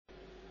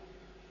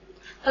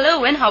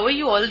Hello and how are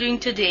you all doing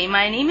today?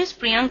 My name is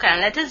Priyanka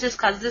and let us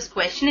discuss this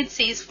question. It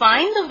says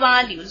find the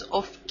values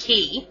of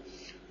k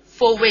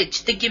for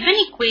which the given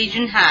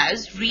equation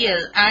has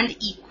real and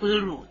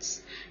equal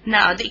roots.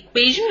 Now the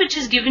equation which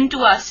is given to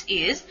us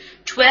is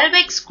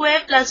 12x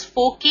squared plus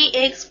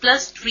 4kx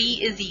plus 3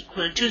 is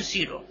equal to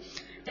 0.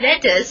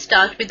 Let us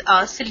start with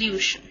our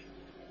solution.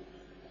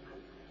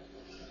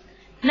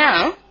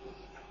 Now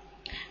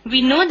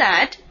we know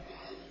that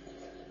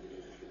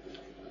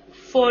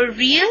for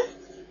real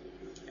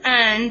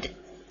and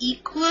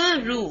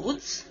equal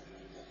roots,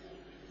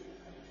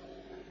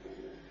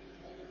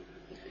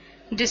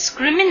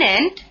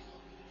 discriminant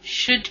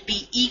should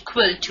be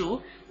equal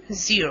to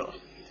 0.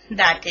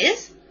 That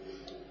is,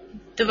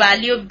 the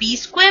value of b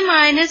square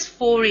minus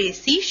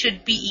 4ac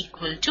should be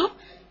equal to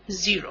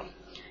 0.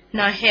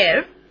 Now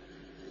here,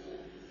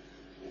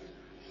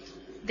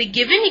 the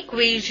given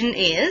equation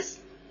is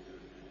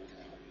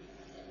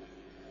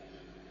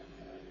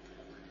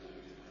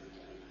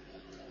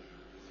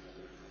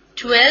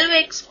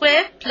 12x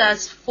squared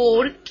plus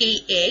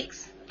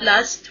 4kx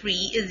plus 3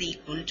 is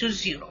equal to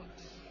 0.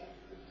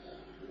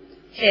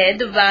 Here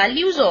the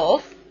values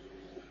of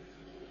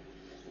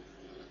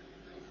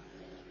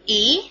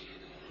a,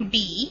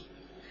 b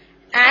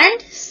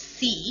and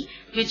c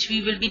which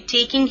we will be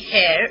taking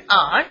here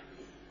are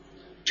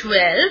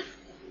 12,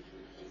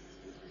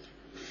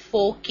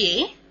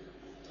 4k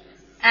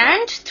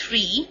and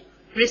 3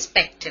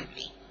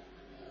 respectively.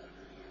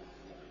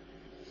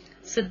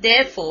 So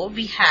therefore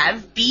we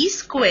have b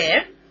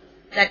square,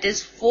 that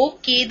is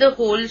 4k the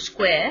whole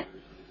square,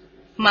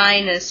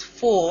 minus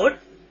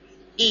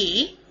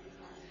 4a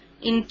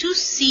into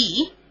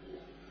c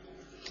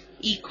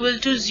equal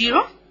to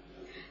 0.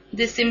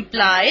 This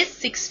implies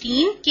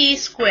 16k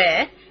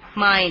square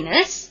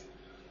minus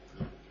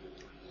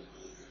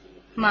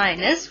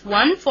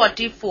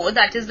 144,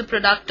 that is the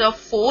product of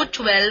 4,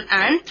 12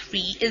 and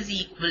 3 is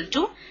equal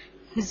to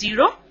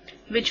 0,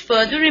 which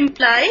further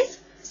implies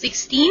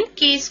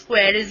 16k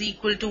square is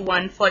equal to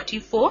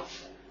 144.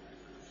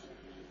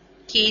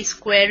 K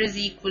square is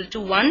equal to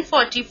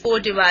 144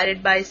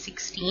 divided by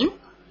 16.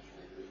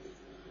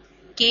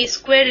 K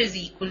square is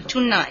equal to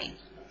 9.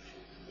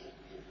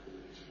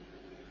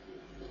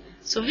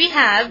 So we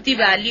have the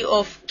value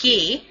of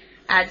k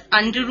at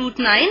under root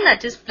 9,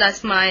 that is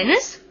plus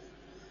minus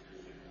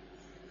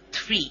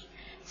 3.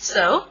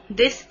 So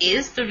this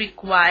is the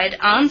required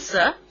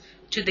answer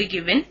to the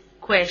given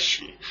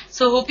question.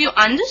 So hope you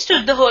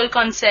understood the whole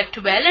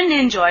concept well and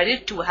enjoyed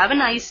it too. Have a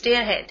nice day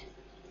ahead.